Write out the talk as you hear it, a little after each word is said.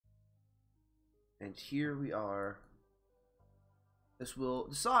And here we are. This will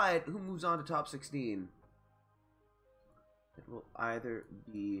decide who moves on to top 16. It will either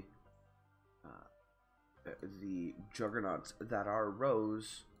be the juggernauts that are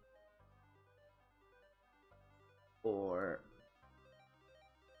r0se, or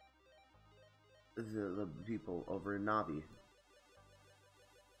the people over in naVi.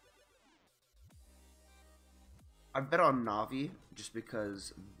 I bet on naVi just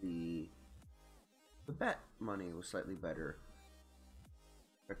because the bet money was slightly better.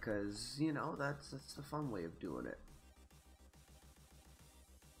 Because, you know, that's the fun way of doing it.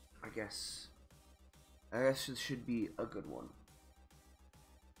 I guess it should be a good one.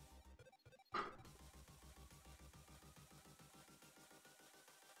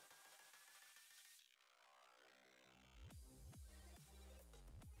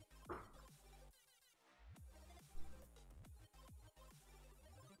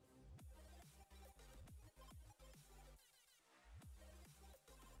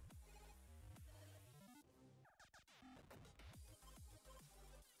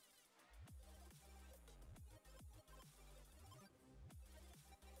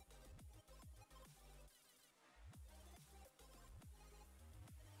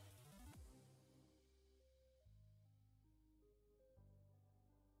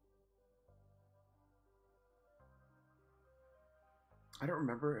 I don't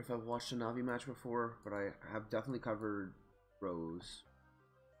remember if I've watched a naVi match before, but I have definitely covered r0se,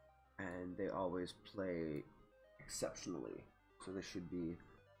 and they always play exceptionally. So this should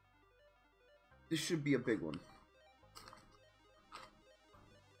be a big one.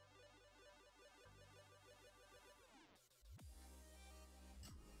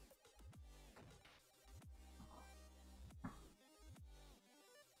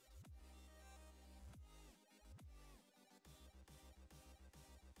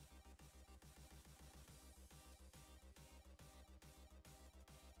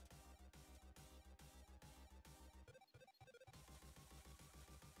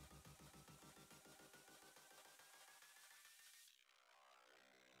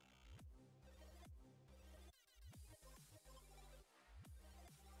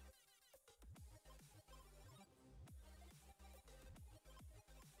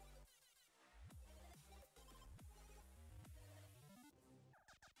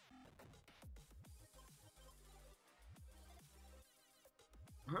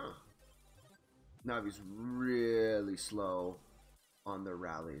 Huh. naVi's really slow on their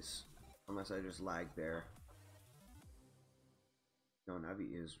rallies. Unless I just lag there. No,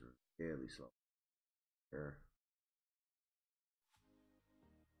 naVi is really slow. They're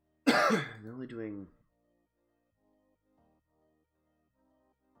only doing...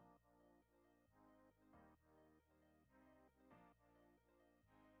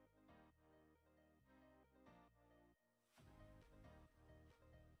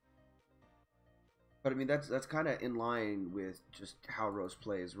 But I mean, that's kind of in line with just how r0se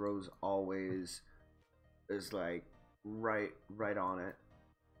plays. r0se always is like right on it.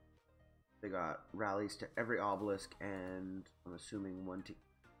 They got rallies to every obelisk, and I'm assuming one to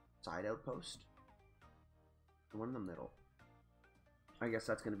side outpost, and one in the middle. I guess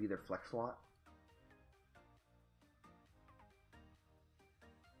that's going to be their flex slot.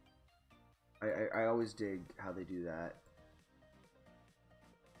 I always dig how they do that.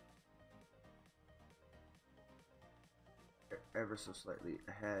 Ever so slightly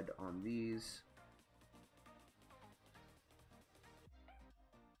ahead on these.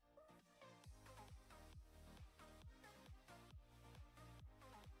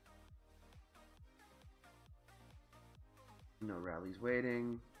 No rallies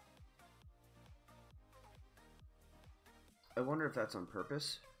waiting. I wonder if that's on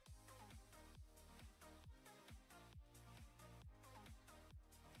purpose.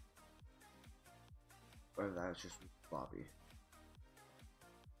 Or if that's just sloppy.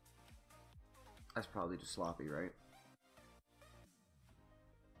 That's probably just sloppy, right?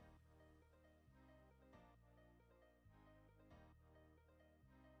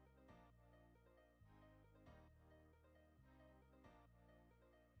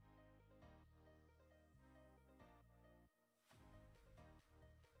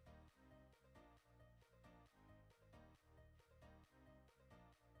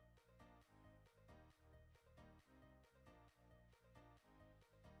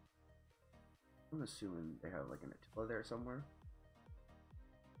 I'm assuming they have like an Attila there somewhere.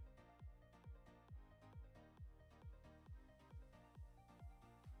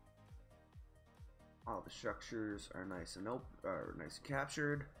 All the structures are nice and nice and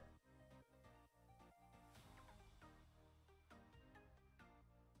captured.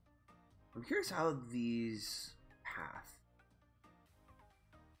 I'm curious how these path.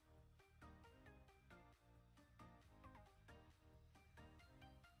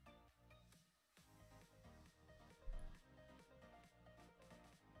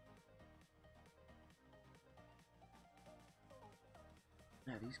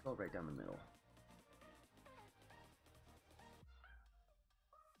 Yeah, these go right down the middle.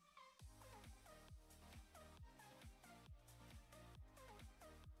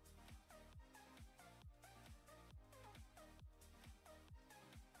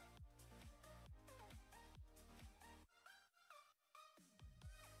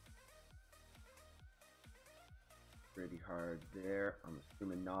 Pretty hard there. I'm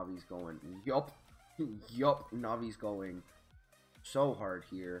assuming naVi's going. Yup. Yup. naVi's going so hard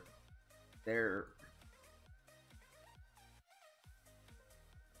here. They're.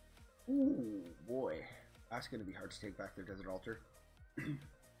 Ooh, boy. That's going to be hard to take back their desert altar.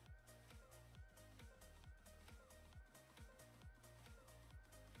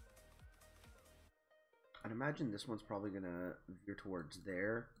 I'd imagine this one's probably going to veer towards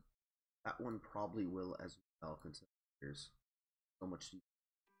there. That one probably will as well, considering there's so much to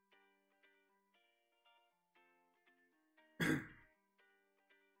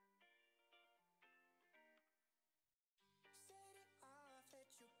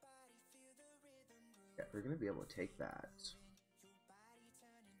yeah, they're going to be able to take that.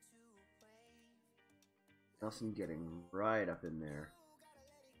 Nelson getting right up in there.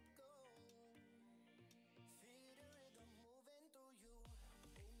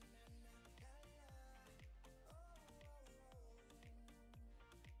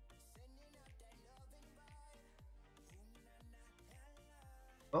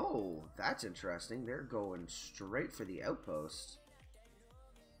 Oh, that's interesting. They're going straight for the outpost.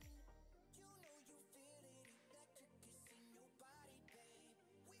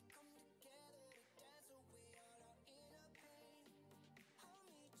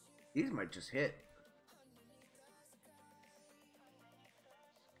 These might just hit.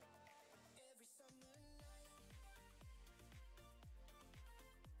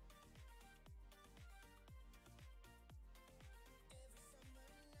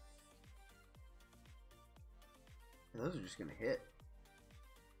 Those are just gonna hit.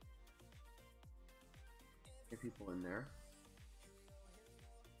 Get people in there.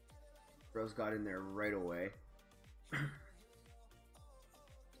 Rose got in there right away.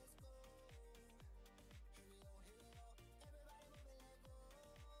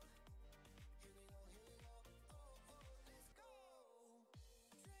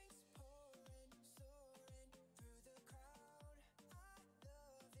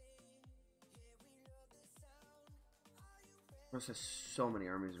 Rose has so many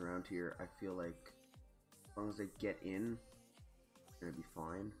armies around here. I feel like as long as they get in, they're gonna be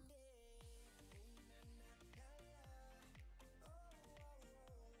fine.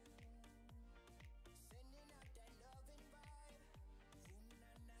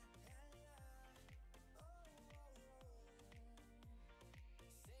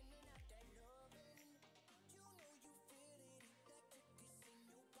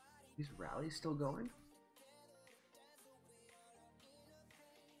 These rallies still going?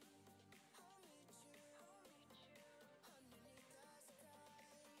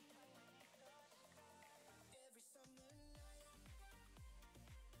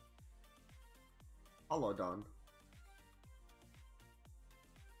 Hello, Don.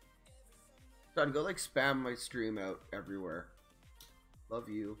 Don, go like spam my stream out everywhere. Love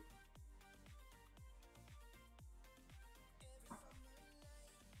you.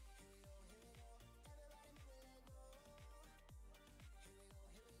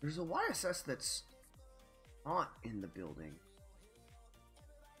 There's a YSS that's not in the building.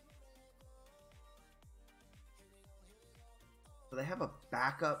 So they have a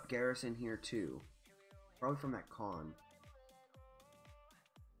backup garrison here too. Probably from that con.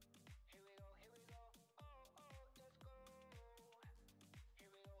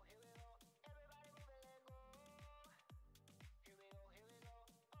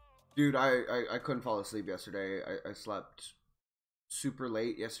 Dude, I couldn't fall asleep yesterday. I slept super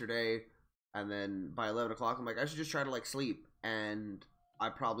late yesterday, and then by 11 o'clock I'm like, I should just try to like sleep, and I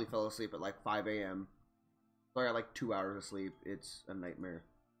probably fell asleep at like 5 a.m. So I got like 2 hours of sleep. It's a nightmare.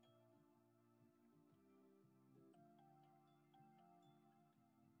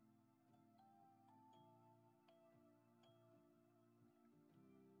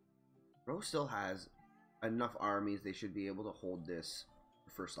 Bro still has enough armies. They should be able to hold this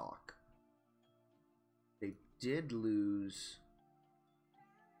for stock. They did lose.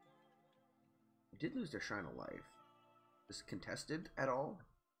 They did lose their Shrine of Life. Is it contested at all?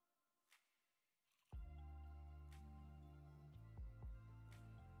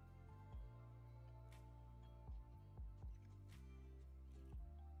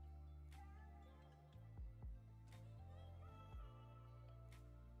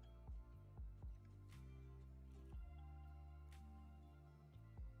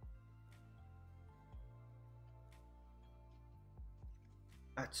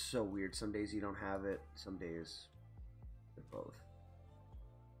 That's so weird. Some days you don't have it, some days they're both.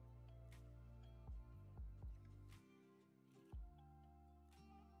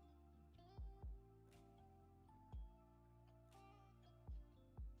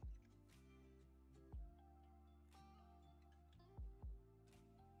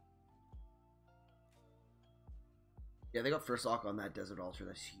 Yeah, they got first lock on that desert altar.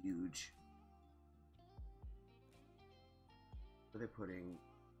 That's huge. What are they putting?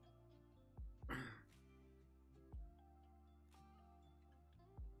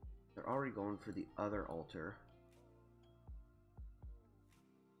 They're already going for the other altar.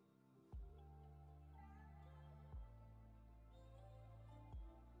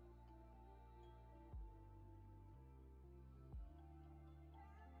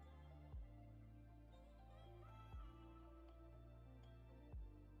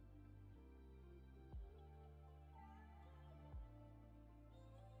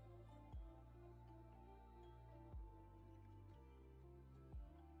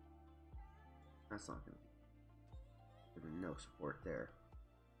 That's not going to be no support there.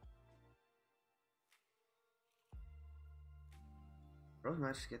 Rose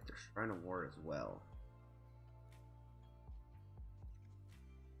managed to get their Shrine of War as well.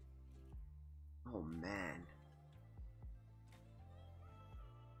 Oh man.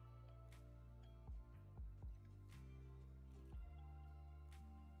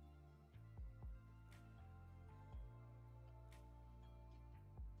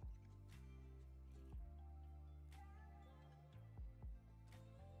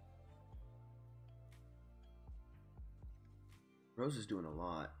 Rose is doing a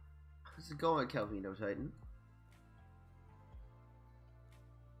lot. How's it going, Calvino Titan?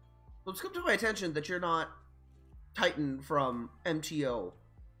 Well, it's come to my attention that you're not Titan from MTO.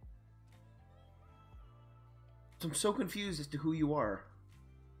 I'm so confused as to who you are.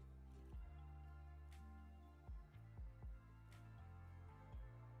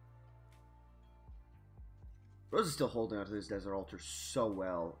 Rose is still holding on to this desert altar so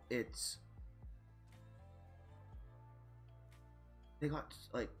well. It's... They got,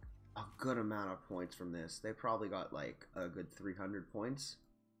 like, a good amount of points from this. They probably got, like, a good 300 points.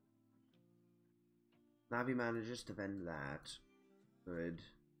 naVi manages to vend that. Good.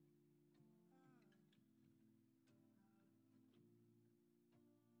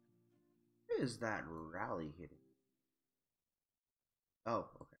 Where is that rally hitting? Oh,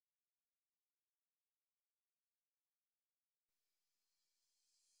 okay.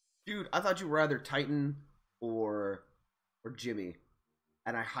 Dude, I thought you were either Titan or Jimmy.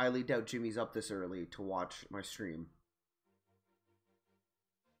 And I highly doubt Jimmy's up this early to watch my stream.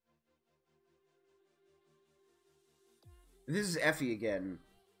 If this is Effie again,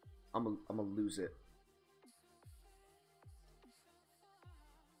 I'm gonna lose it.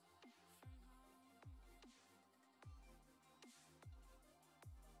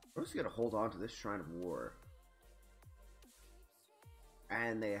 We're just gonna hold on to this Shrine of War.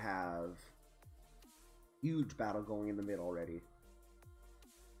 And they have huge battle going in the mid already.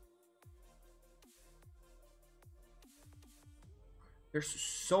 There's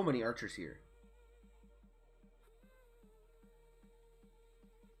so many archers here.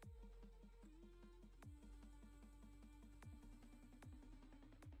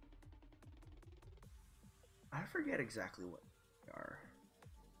 I forget exactly what they are.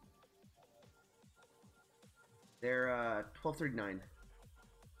 They're 1239.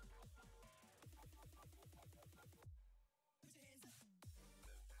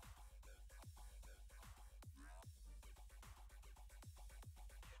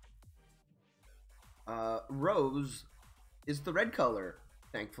 Rose is the red color,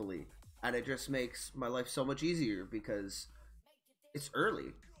 thankfully, and it just makes my life so much easier because it's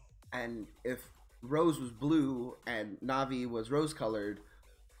early, and if Rose was blue and naVi was rose colored,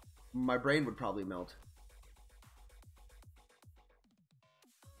 my brain would probably melt.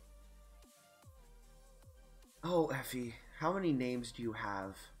 Oh, Effie, how many names do you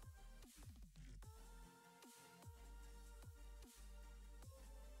have?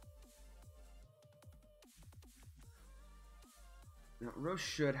 Now, Rose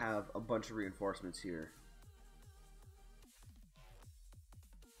should have a bunch of reinforcements here.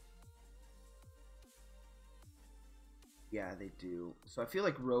 Yeah, they do. So I feel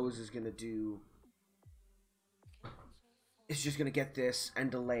like Rose is going to do... It's just going to get this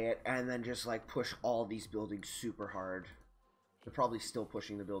and delay it and then just like push all these buildings super hard. They're probably still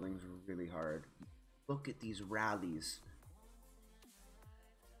pushing the buildings really hard. Look at these rallies.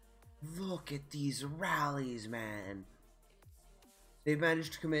 Look at these rallies, man. They've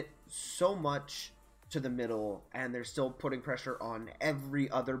managed to commit so much to the middle, and they're still putting pressure on every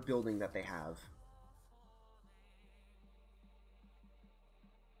other building that they have.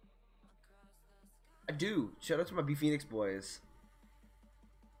 I do. Shout out to my B Phoenix boys.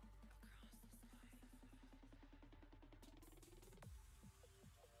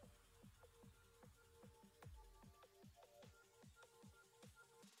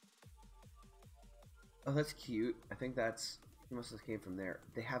 Oh, that's cute. I think that's... He must have came from there.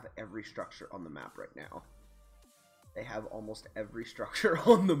 They have every structure on the map right now. They have almost every structure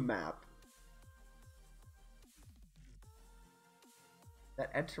on the map.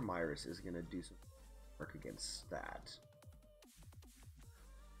 That Entermirus is going to do some work against that.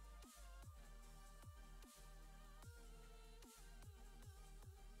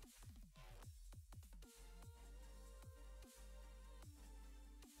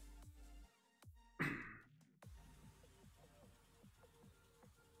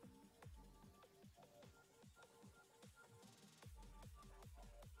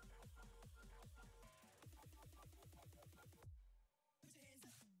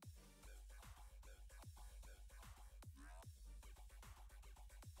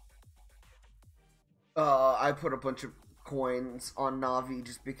 I put a bunch of coins on naVi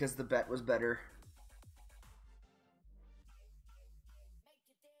just because the bet was better.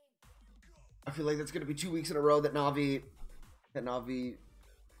 I feel like that's going to be 2 weeks in a row that naVi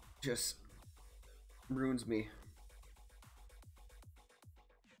just ruins me.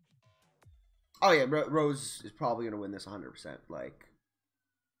 Oh yeah, r0se is probably going to win this 100%. Like,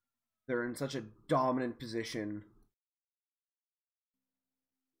 they're in such a dominant position.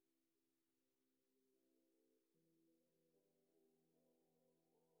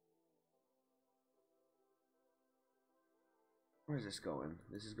 Where is this going?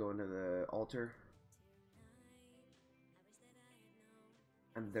 This is going to the altar.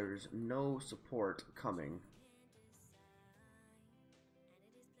 And there's no support coming.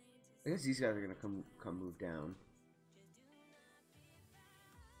 I guess these guys are gonna come move down.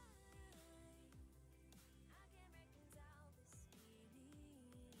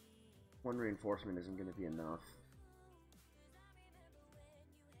 One reinforcement isn't gonna be enough.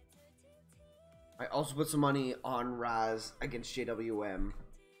 I also put some money on r0se against JWM.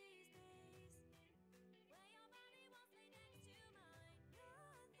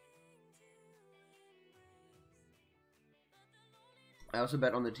 I also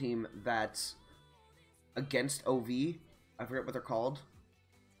bet on the team that's against OV. I forget what they're called.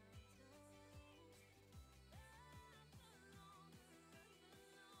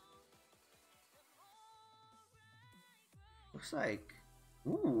 Looks like...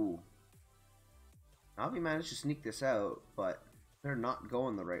 Ooh. naVi managed to sneak this out, but they're not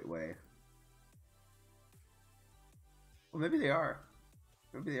going the right way. Well, maybe they are.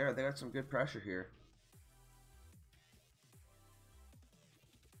 Maybe they are. They got some good pressure here.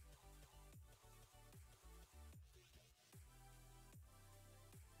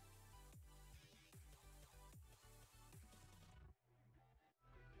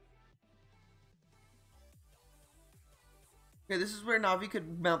 Okay, this is where naVi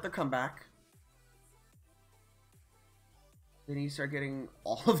could mount their comeback. They need to start getting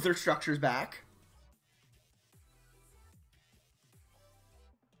all of their structures back.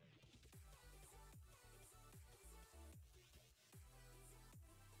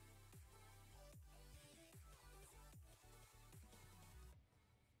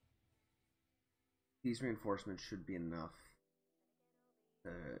 These reinforcements should be enough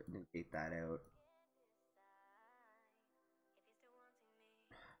to negate that out.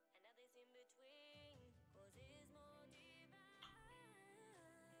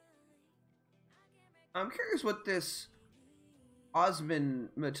 I'm curious what this Osman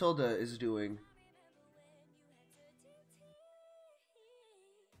Matilda is doing.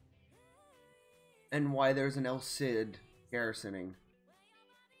 And why there's an r0se garrisoning.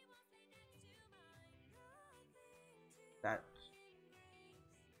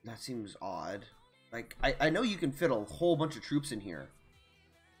 That seems odd. Like, I know you can fit a whole bunch of troops in here.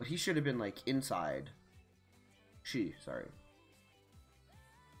 But he should have been, like, inside. Sorry.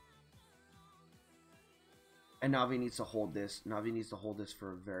 And naVi needs to hold this. naVi needs to hold this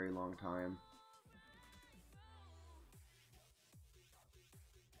for a very long time.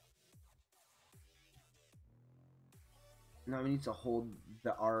 naVi needs to hold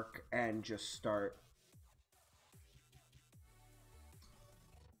the arc and just start.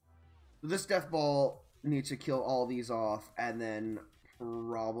 This death ball needs to kill all these off, and then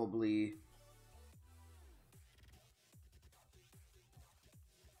probably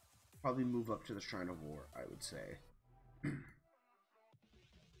move up to the Shrine of War, I would say.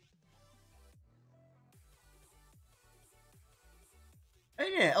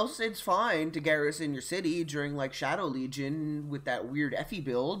 Elcide's fine to garrison your city during like Shadow Legion with that weird Effie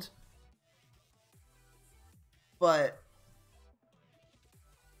build, but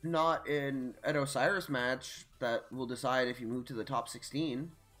not in an Osiris match that will decide if you move to the top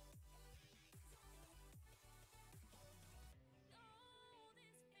 16.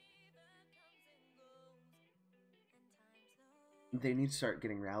 They need to start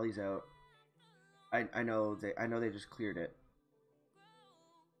getting rallies out. I know they just cleared it.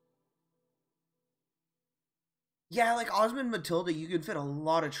 Yeah, like Osmond Matilda, you could fit a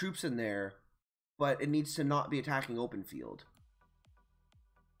lot of troops in there, but it needs to not be attacking open field.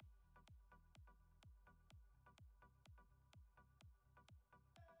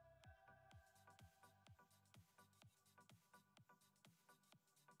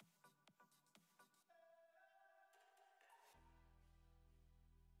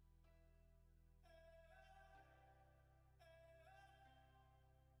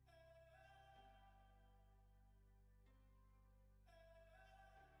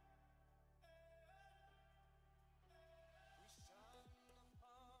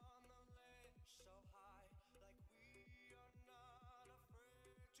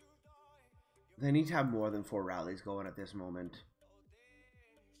 They need to have more than 4 rallies going at this moment.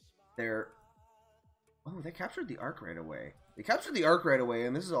 They're... Oh, they captured the Arc right away. They captured the Arc right away,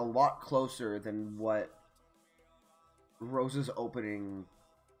 and this is a lot closer than what r0se's opening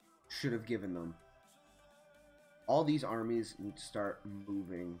should have given them. All these armies need to start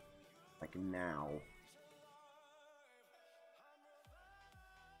moving, like, now.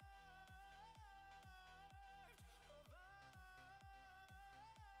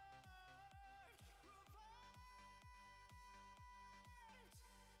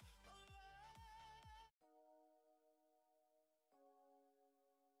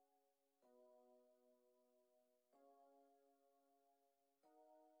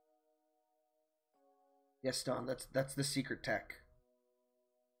 Yes, Don, that's the secret tech.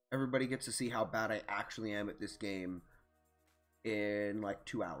 Everybody gets to see how bad I actually am at this game in like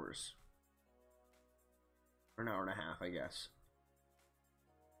 2 hours. Or an hour and a half, I guess.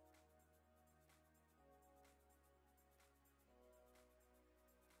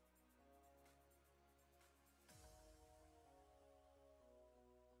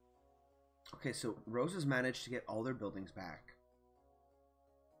 Okay, so r0se has managed to get all their buildings back.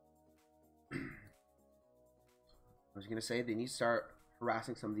 I was going to say they need to start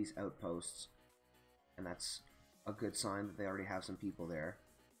harassing some of these outposts. And that's a good sign that they already have some people there.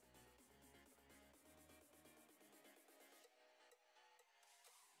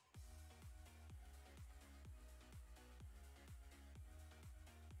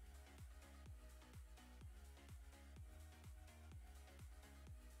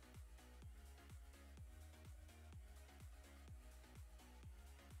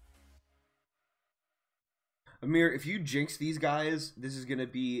 Amir, if you jinx these guys, this is gonna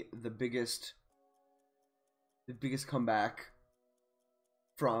be the biggest comeback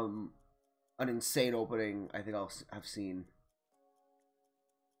from an insane opening I think I've seen.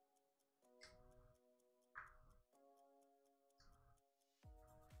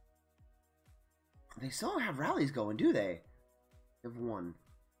 They still don't have rallies going, do they? They have one.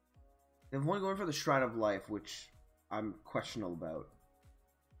 They have one going for the Shrine of Life, which I'm questionable about.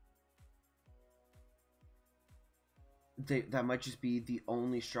 That might just be the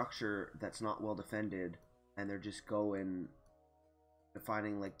only structure that's not well defended, and they're just going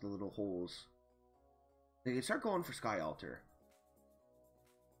finding like the little holes. They can start going for Sky Altar.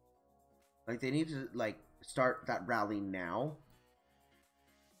 Like they need to like start that rally now.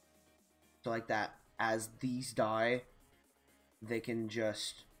 So like that, as these die, they can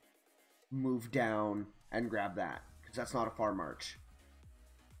just move down and grab that, because that's not a far march.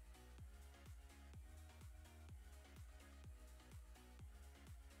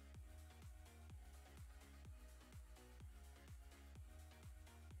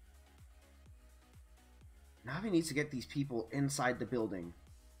 naVi needs to get these people inside the building.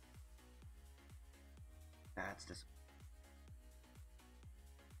 That's just...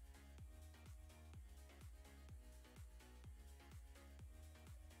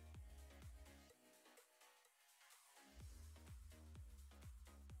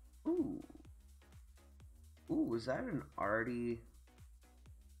 Ooh. Ooh, was that an Artie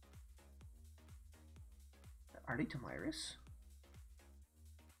Tamiris?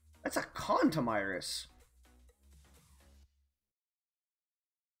 That's a Con Tamiris.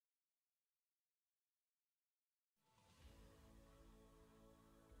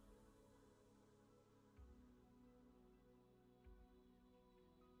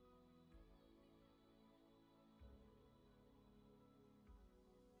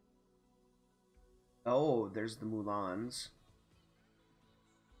 Oh, there's the Mulans.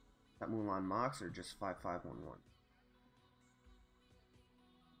 That Mulan Mox or just 5511?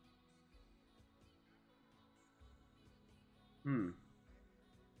 Hmm.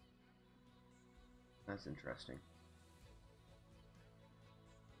 That's interesting.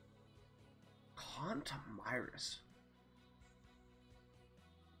 Contamyrus.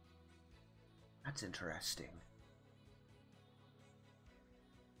 That's interesting.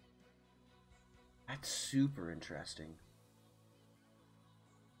 That's super interesting.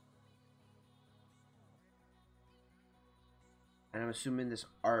 And I'm assuming this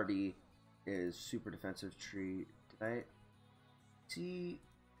already is super defensive tree. Did I see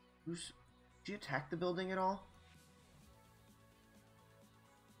who's did she attack the building at all?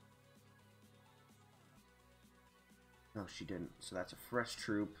 No, she didn't. So that's a fresh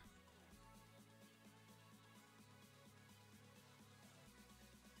troop.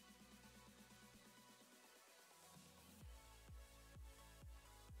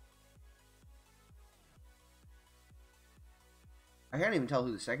 I can't even tell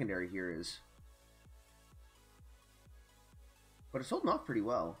who the secondary here is. But it's holding off pretty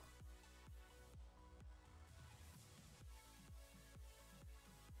well.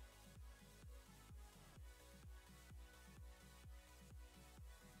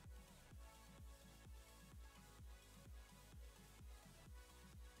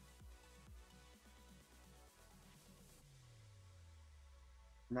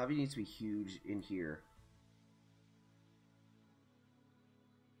 naVi needs to be huge in here.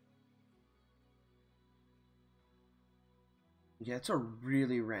 Yeah, it's a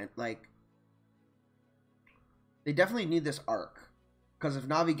really like they definitely need this arc. Because if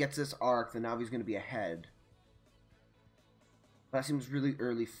naVi gets this arc, then naVi's going to be ahead. That seems really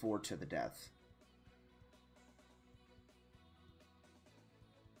early for to the death.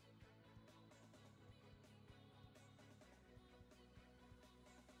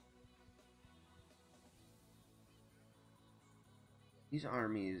 These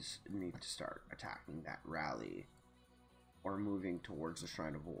armies need to start attacking that rally. Or moving towards the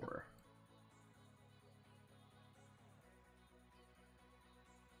Shrine of War.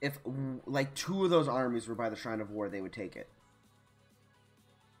 If, like, 2 of those armies were by the Shrine of War, they would take it.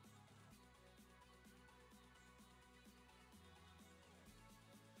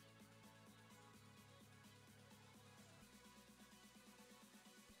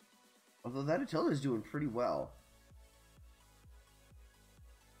 Although that Attila is doing pretty well.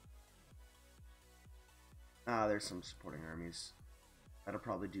 Ah, there's some supporting armies. That'll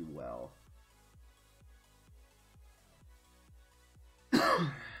probably do well.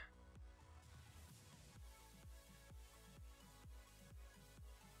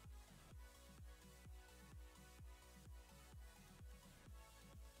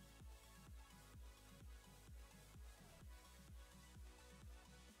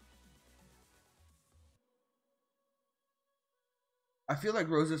 I feel like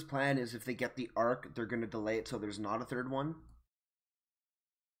r0se's plan is if they get the arc, they're going to delay it so there's not a third one.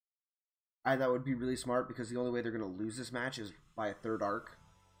 That would be really smart because the only way they're going to lose this match is by a third arc.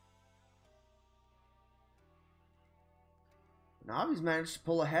 naVi's managed to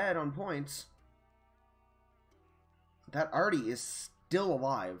pull ahead on points. That Artie is still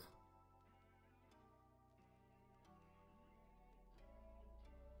alive.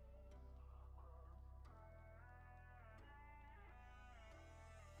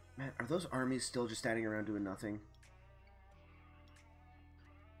 Man, are those armies still just standing around doing nothing?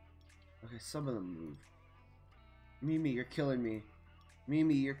 Okay, some of them move. Mimi, you're killing me.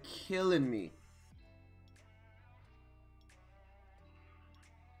 Mimi, you're killing me.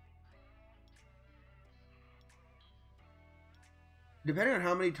 Depending on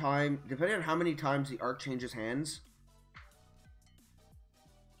how many times the arc changes hands,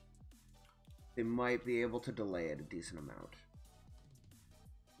 they might be able to delay it a decent amount.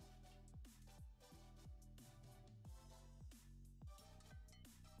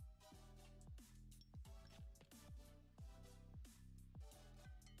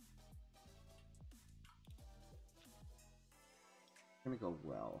 It's gonna go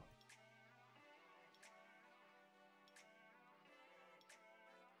well.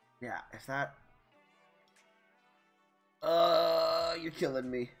 Yeah, if that... you're killing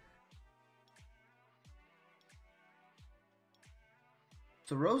me.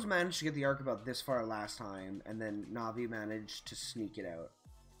 So r0se managed to get the arc about this far last time, and then naVi managed to sneak it out.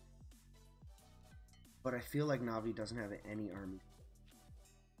 But I feel like naVi doesn't have any army.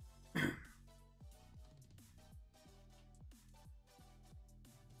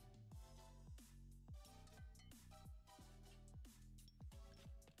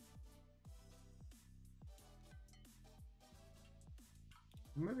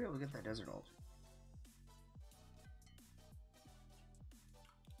 We might be able to get that desert ult.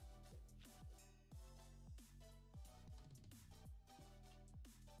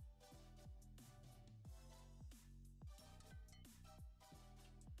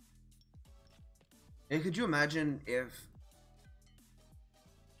 Hey, could you imagine if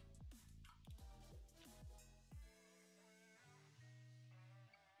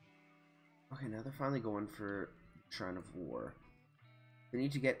okay, now they're finally going for Shrine of War. They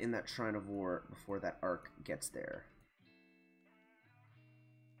need to get in that Shrine of War before that arc gets there.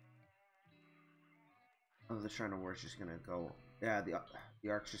 Oh, the Shrine of War is just gonna go. Yeah, the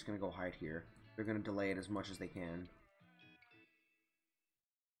arc's just gonna go hide here. They're gonna delay it as much as they can.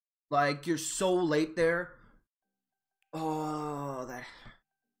 Like, you're so late there. Oh, that.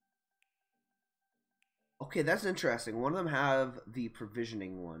 Okay, that's interesting. One of them have the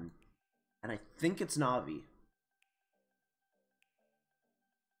provisioning one, and I think it's naVi.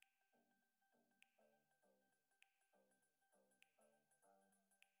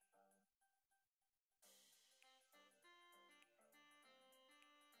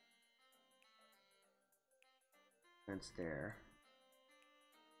 It's there.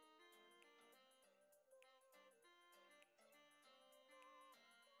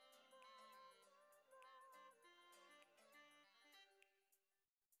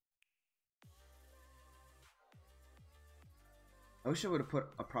 I wish I would have put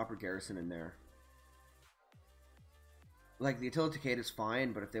a proper garrison in there. Like, the Attila Takeda is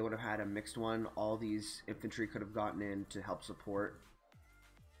fine, but if they would have had a mixed one, all these infantry could have gotten in to help support.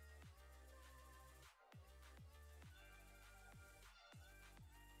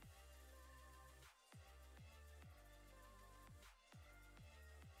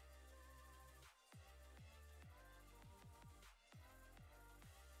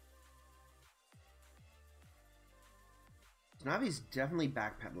 naVi's definitely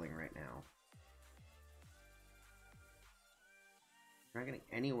backpedaling right now. Not getting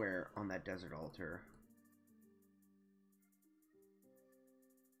anywhere on that desert altar.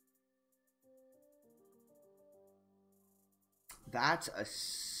 That's a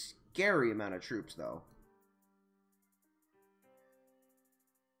scary amount of troops, though.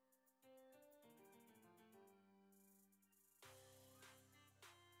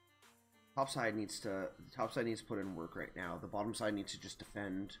 Top side needs to put in work right now. The bottom side needs to just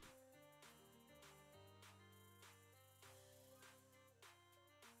defend.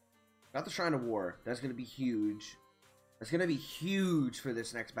 Got the Shrine of War. That's going to be huge. That's going to be huge for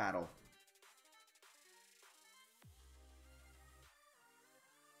this next battle.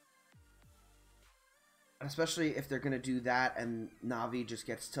 Especially if they're going to do that and naVi just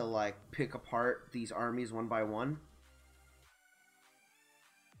gets to, like, pick apart these armies one by one.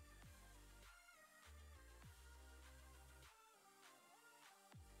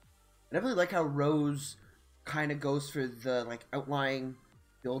 I definitely like how r0se kind of goes for the, like, outlying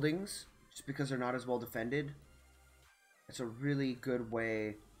buildings just because they're not as well defended. It's a really good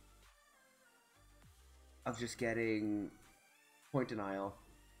way of just getting point denial.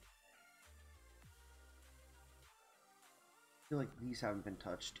 I feel like these haven't been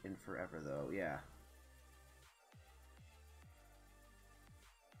touched in forever, though. Yeah.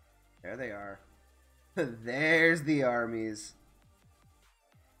 There they are. There's the armies.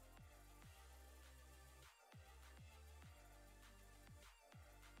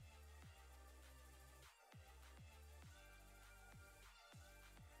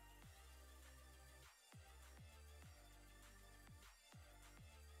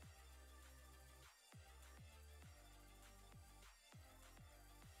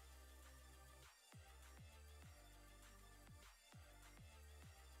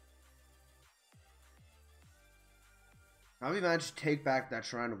 naVi managed to take back that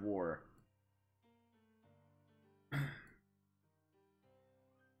Shrine of War.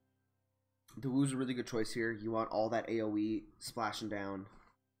 The Wu's a really good choice here. You want all that AoE splashing down.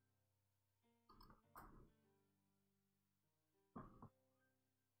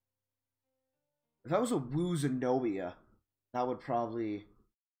 If that was a Wu Zenobia, that would probably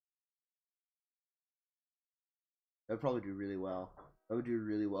do really well. That would do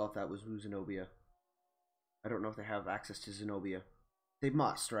really well if that was Wu Zenobia. I don't know if they have access to Zenobia. They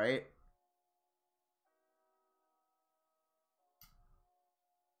must, right?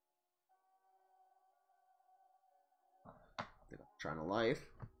 They got Shrine of Life.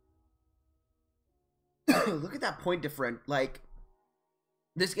 Look at that point different. Like,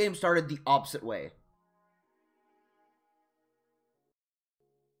 this game started the opposite way.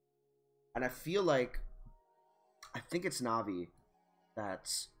 And I feel like, I think it's naVi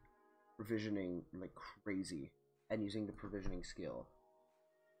that's provisioning like crazy and using the provisioning skill.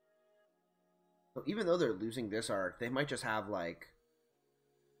 So even though they're losing this arc, they might just have like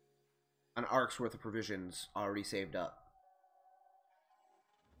an arc's worth of provisions already saved up.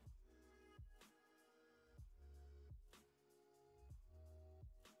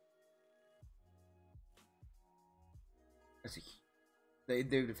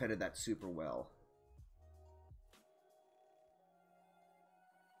 They've defended that super well.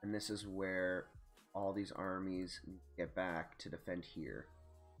 And this is where all these armies get back to defend here.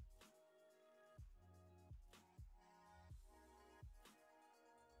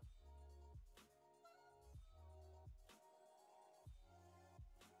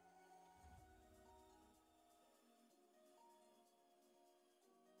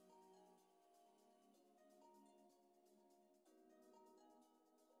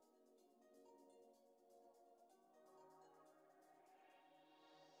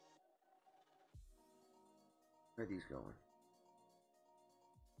 Where are these going?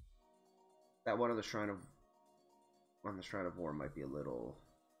 That one on the Shrine of War might be a little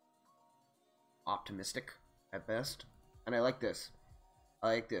optimistic at best. And I like this. I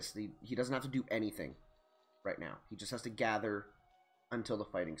like this. He doesn't have to do anything right now. He just has to gather until the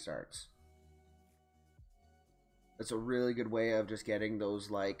fighting starts. It's a really good way of just getting those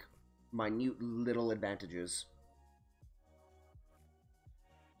like minute little advantages.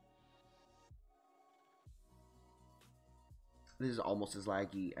 This is almost as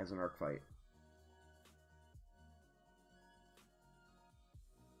laggy as an arc fight.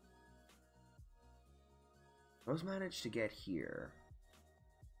 Rose managed to get here.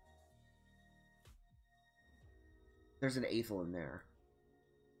 There's an Aethel in there.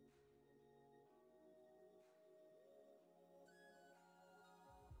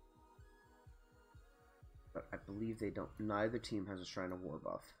 But I believe they don't. Neither team has a Shrine of War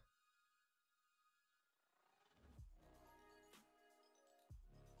buff.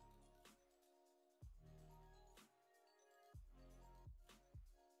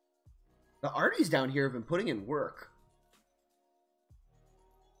 The Arties down here have been putting in work.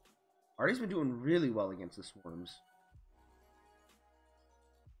 Artie's been doing really well against the Swarms.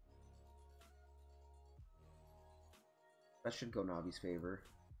 That should go naVi's favor.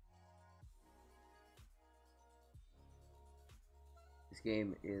 This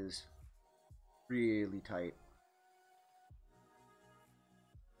game is really tight.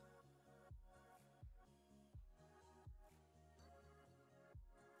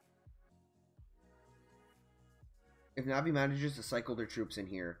 If naVi manages to cycle their troops in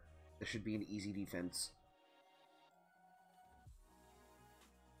here, this should be an easy defense.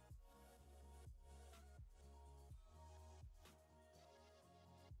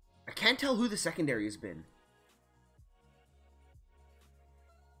 I can't tell who the secondary has been.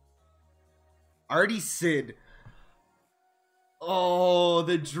 Artie Sid. Oh,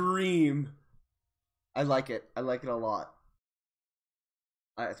 the dream. I like it. I like it a lot.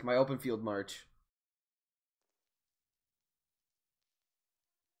 It's my open field march.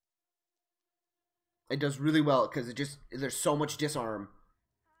 It does really well because there's so much disarm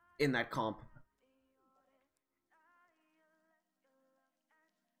in that comp.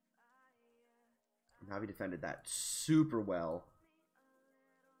 naVi defended that super well.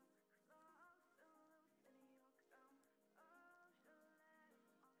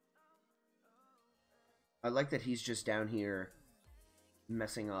 I like that he's just down here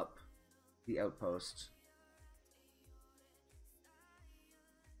messing up the outposts.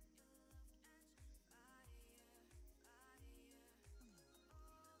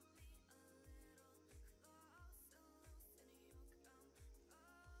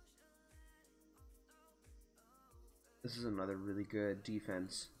 This is another really good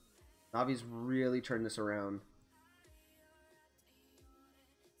defense. naVi's really turned this around.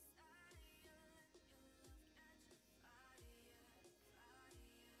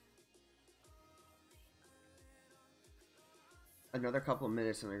 Another couple of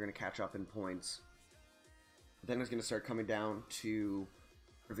minutes and they're going to catch up in points. Then it's going to start coming down to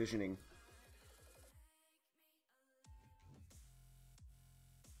provisioning.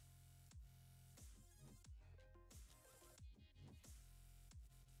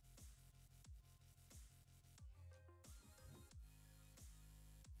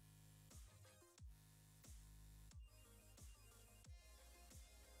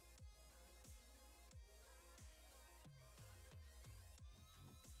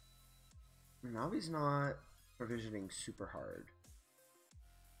 naVi's not provisioning super hard.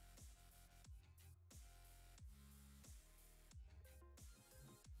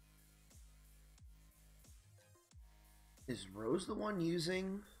 Is r0se the one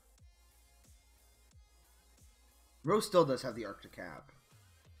using? r0se still does have the Arctic Cap.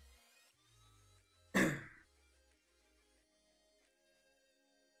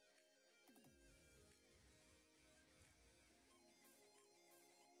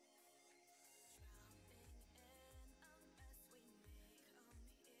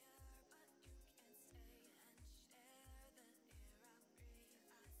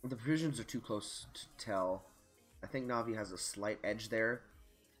 The provisions are too close to tell. I think naVi has a slight edge there.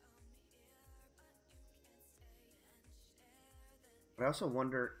 But I also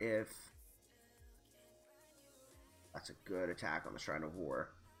wonder if... That's a good attack on the Shrine of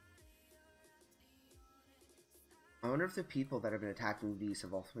War. I wonder if the people that have been attacking these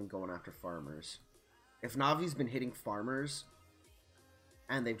have also been going after farmers. If naVi's been hitting farmers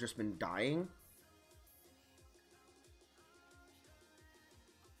and they've just been dying,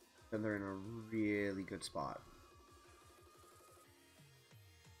 then they're in a really good spot.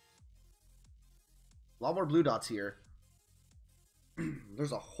 A lot more blue dots here.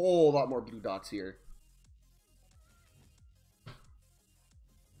 There's a whole lot more blue dots here.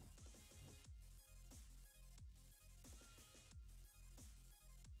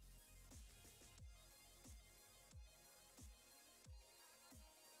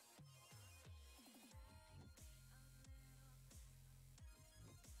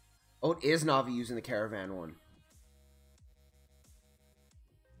 Oh, it is naVi using the caravan one.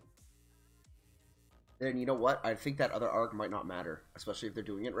 Then you know what? I think that other arc might not matter, especially if they're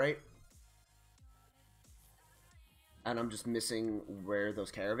doing it right. And I'm just missing where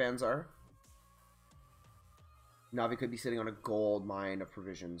those caravans are. naVi could be sitting on a gold mine of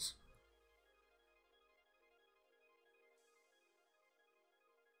provisions.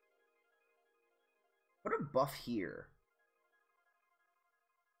 Put a buff here.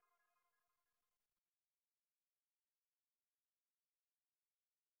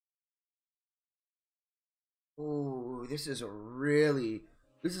 Oh, this is a really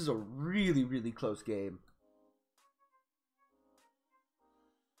close game.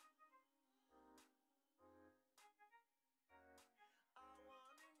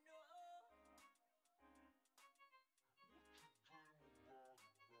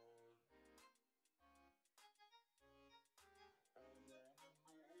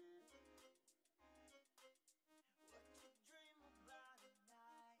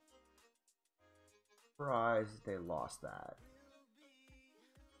 Surprised they lost that.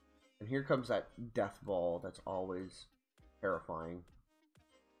 And here comes that death ball that's always terrifying.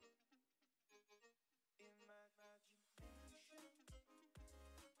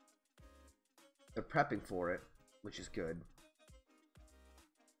 They're prepping for it, which is good.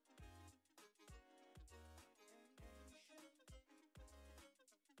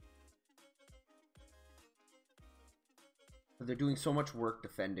 But they're doing so much work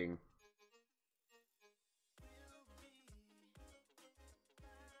defending.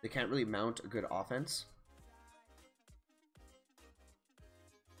 They can't really mount a good offense.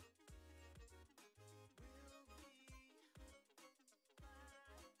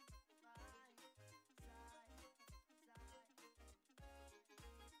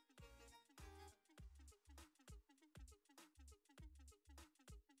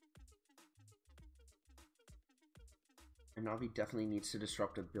 And naVi definitely needs to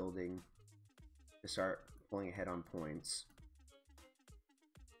disrupt a building to start pulling ahead on points.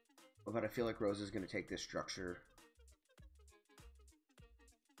 But I feel like r0se is going to take this structure.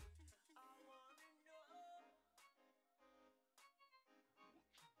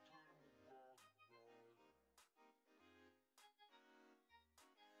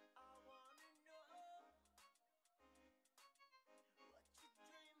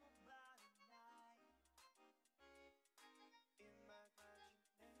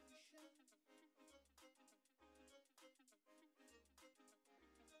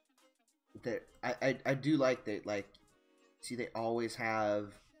 I do like that, like, see, they always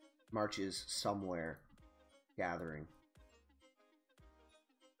have marches somewhere gathering.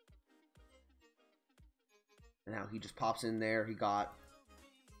 And now he just pops in there. He got...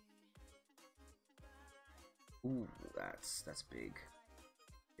 Ooh, that's big.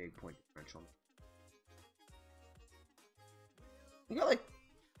 Big point differential. You got like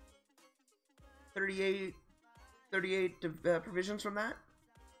 38 provisions from that.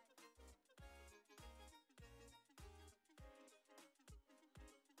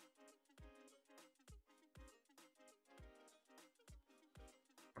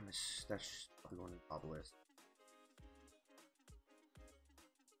 That's probably going to the top list.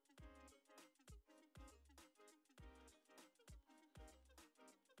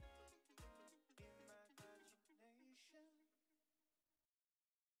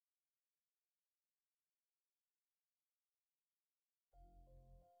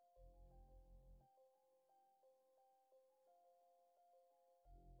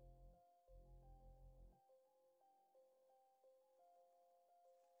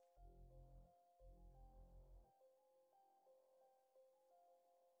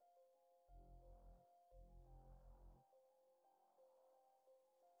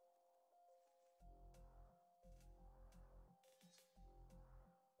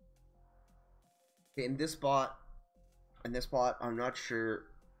 Okay, in this spot, I'm not sure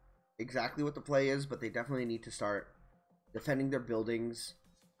exactly what the play is, but they definitely need to start defending their buildings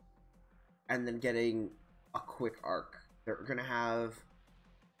and then getting a quick arc. They're gonna have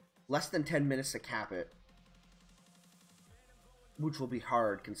less than 10 minutes to cap it, which will be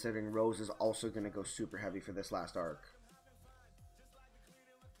hard considering r0se is also gonna go super heavy for this last arc.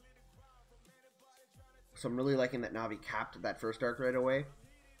 So I'm really liking that naVi capped that first arc right away.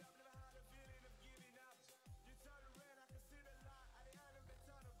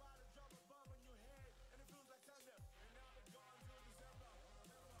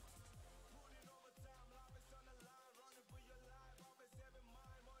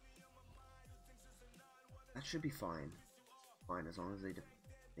 That should be fine. Fine, as long as they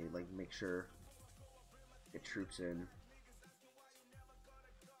like make sure get troops in.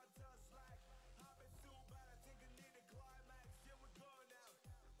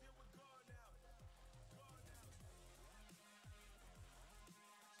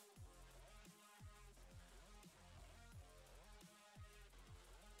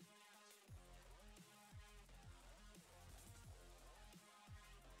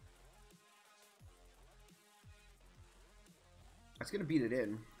 That's gonna beat it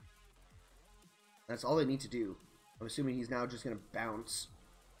in. That's all they need to do. I'm assuming he's now just gonna bounce.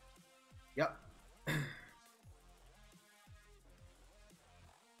 Yep.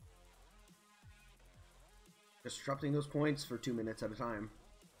 Disrupting those points for 2 minutes at a time.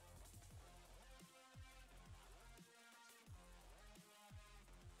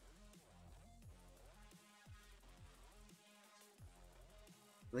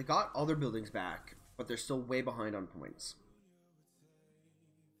 They got all their buildings back, but they're still way behind on points.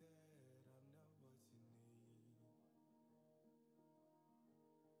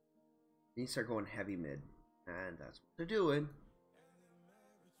 They need to start going heavy mid, and that's what they're doing.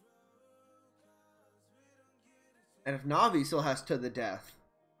 And if naVi still has to the death,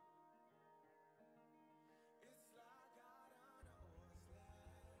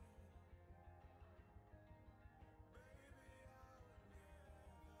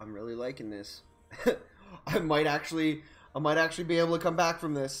 I'm really liking this. I might actually be able to come back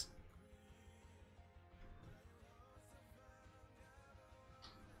from this.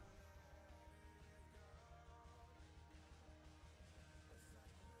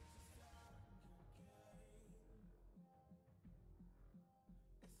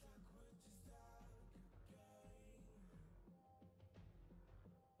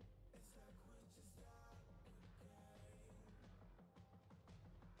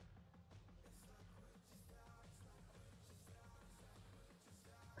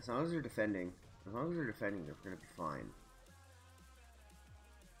 As long as they're defending, they're gonna be fine.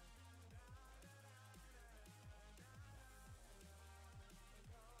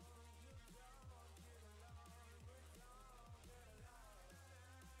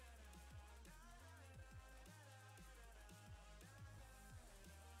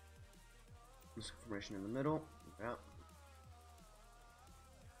 This formation in the middle. Yeah.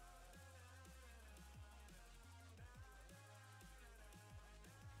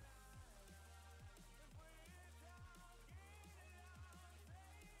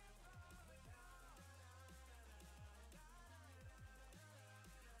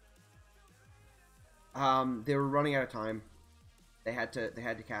 They were running out of time. They had to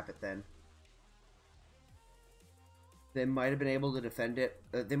cap it then. They might have been able to defend it.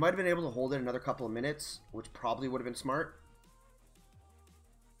 They might have been able to hold it another couple of minutes, which probably would have been smart.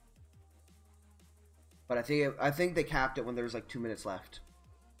 But I think they capped it when there was like 2 minutes left.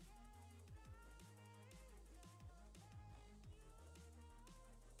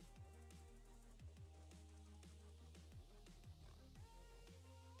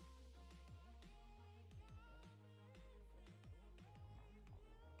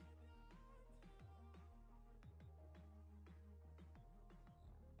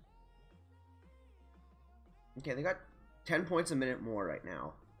 Okay, they got 10 points a minute more right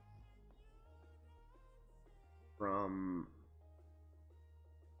now. From...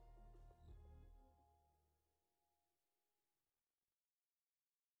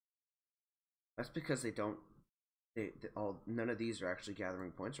 That's because they don't... none of these are actually gathering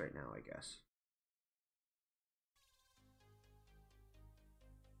points right now, I guess.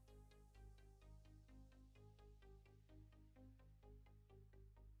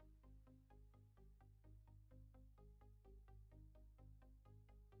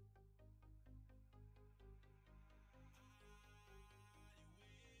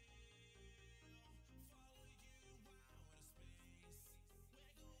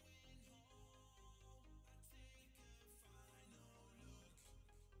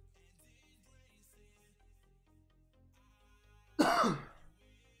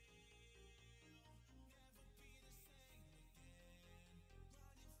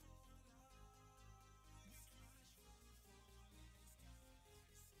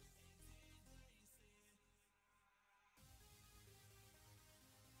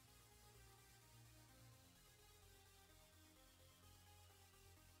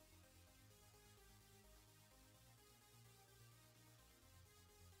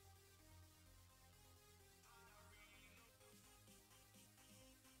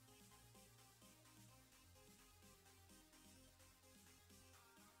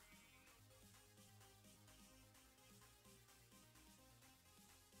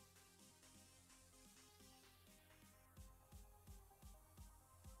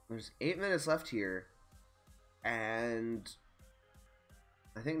 There's 8 minutes left here, and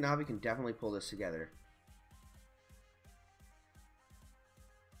I think naVi can definitely pull this together.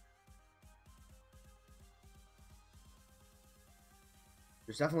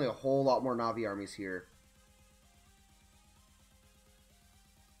 There's definitely a whole lot more naVi armies here.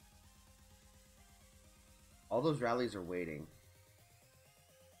 All those rallies are waiting.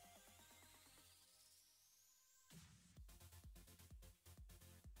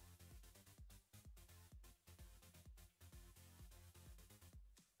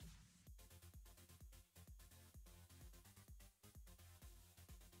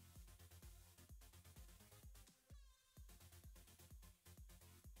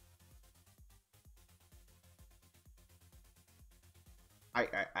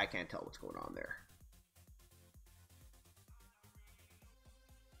 I can't tell what's going on there.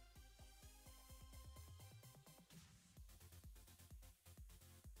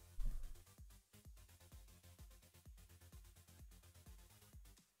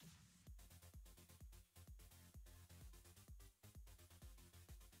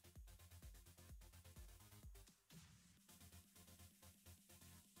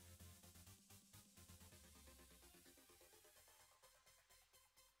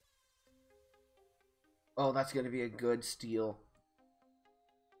 Oh, that's going to be a good steal.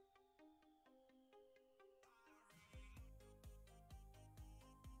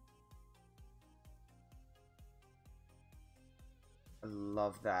 I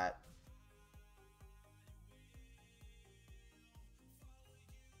love that.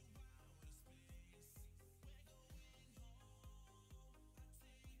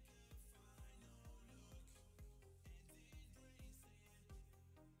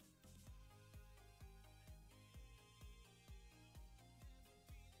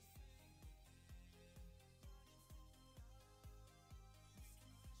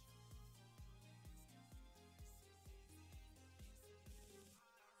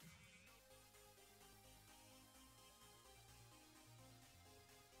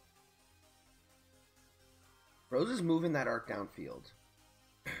 r0se is moving that arc downfield.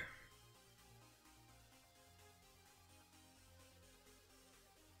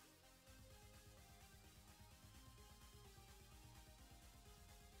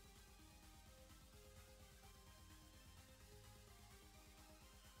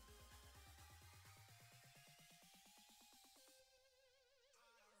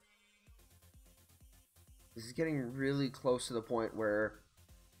 This is getting really close to the point where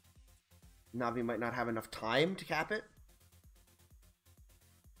naVi might not have enough time to cap it.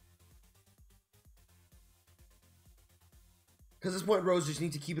 Because at this point, r0se just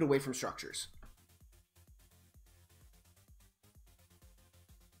needs to keep it away from structures.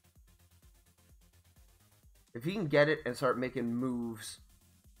 If he can get it and start making moves.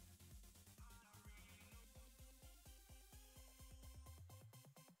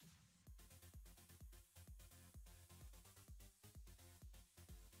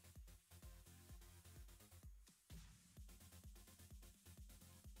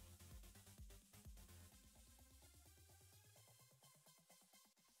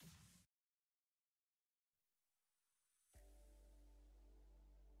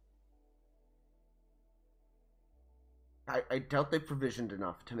 I doubt they provisioned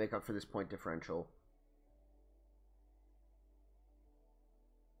enough to make up for this point differential.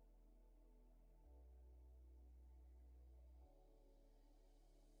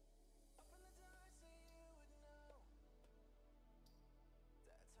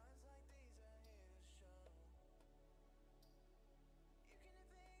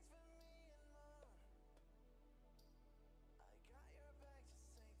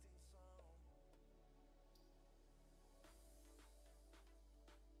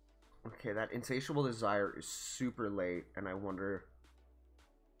 Okay, that insatiable desire is super late, and I wonder,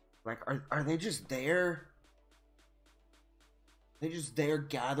 like, are they just there? They just there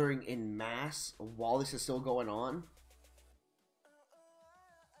gathering in mass while this is still going on?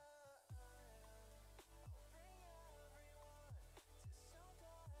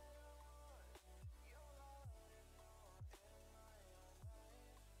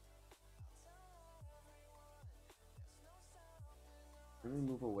 Let me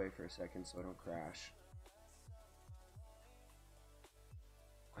move away for a second so I don't crash.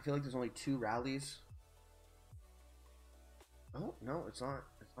 I feel like there's only 2 rallies. Oh, no, it's not.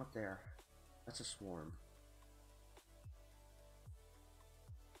 It's not there. That's a swarm.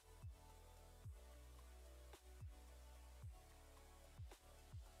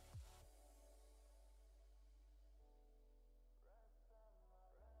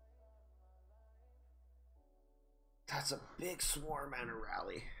 That's a big swarm and a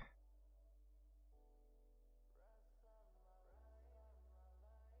rally.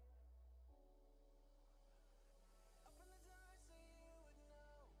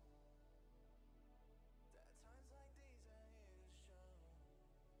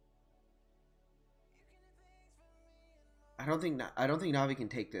 I don't think naVi can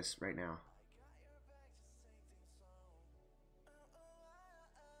take this right now.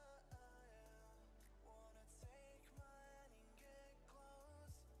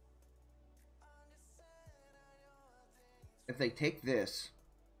 If they take this,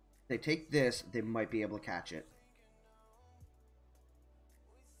 they might be able to catch it.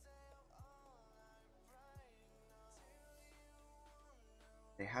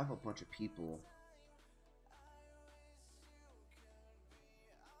 They have a bunch of people.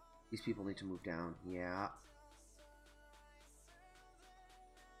 These people need to move down. Yeah.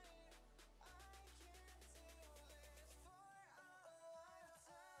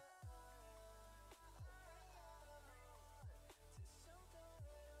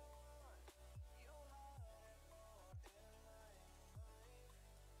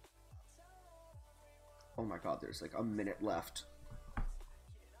 Oh my god, there's like a minute left.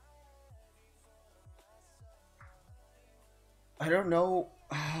 I don't know.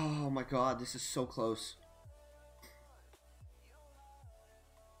 Oh my god, this is so close.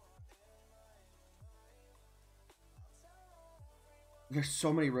 There's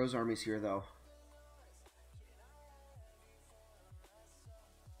so many Rose armies here, though.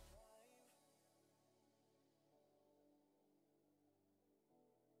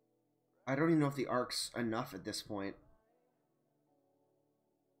 I don't even know if the Ark's enough at this point.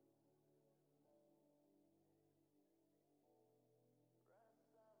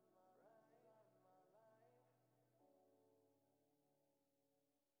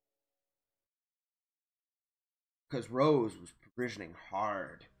 Because Rose was provisioning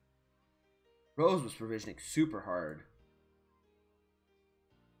hard. Rose was provisioning super hard.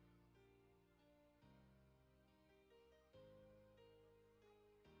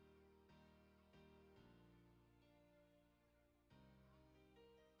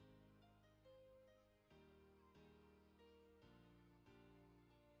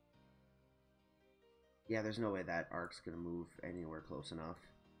 Yeah, there's no way that Ark's gonna move anywhere close enough.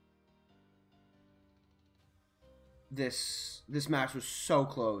 This match was so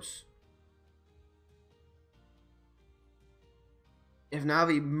close. If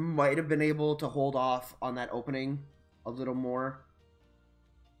naVi might have been able to hold off on that opening a little more,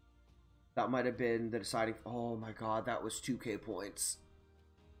 that might have been the deciding. Oh my god, that was 2k points.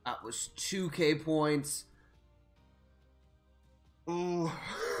 That was 2k points. Ooh,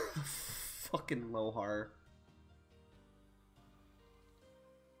 fucking Lohar.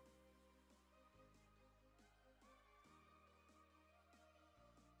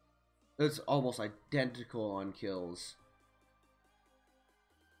 It's almost identical on kills.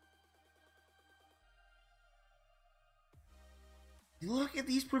 Look at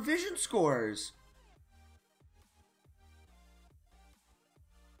these provision scores.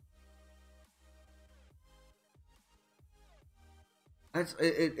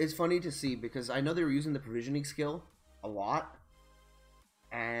 It's funny to see because I know they were using the provisioning skill a lot,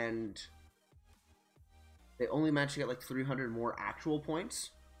 and they only managed to get like 300 more actual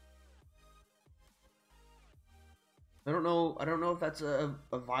points. I don't know if that's a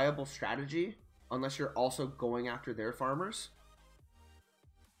viable strategy unless you're also going after their farmers.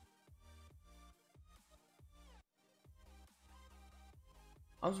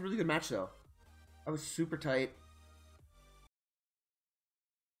 That was a really good match though. That was super tight.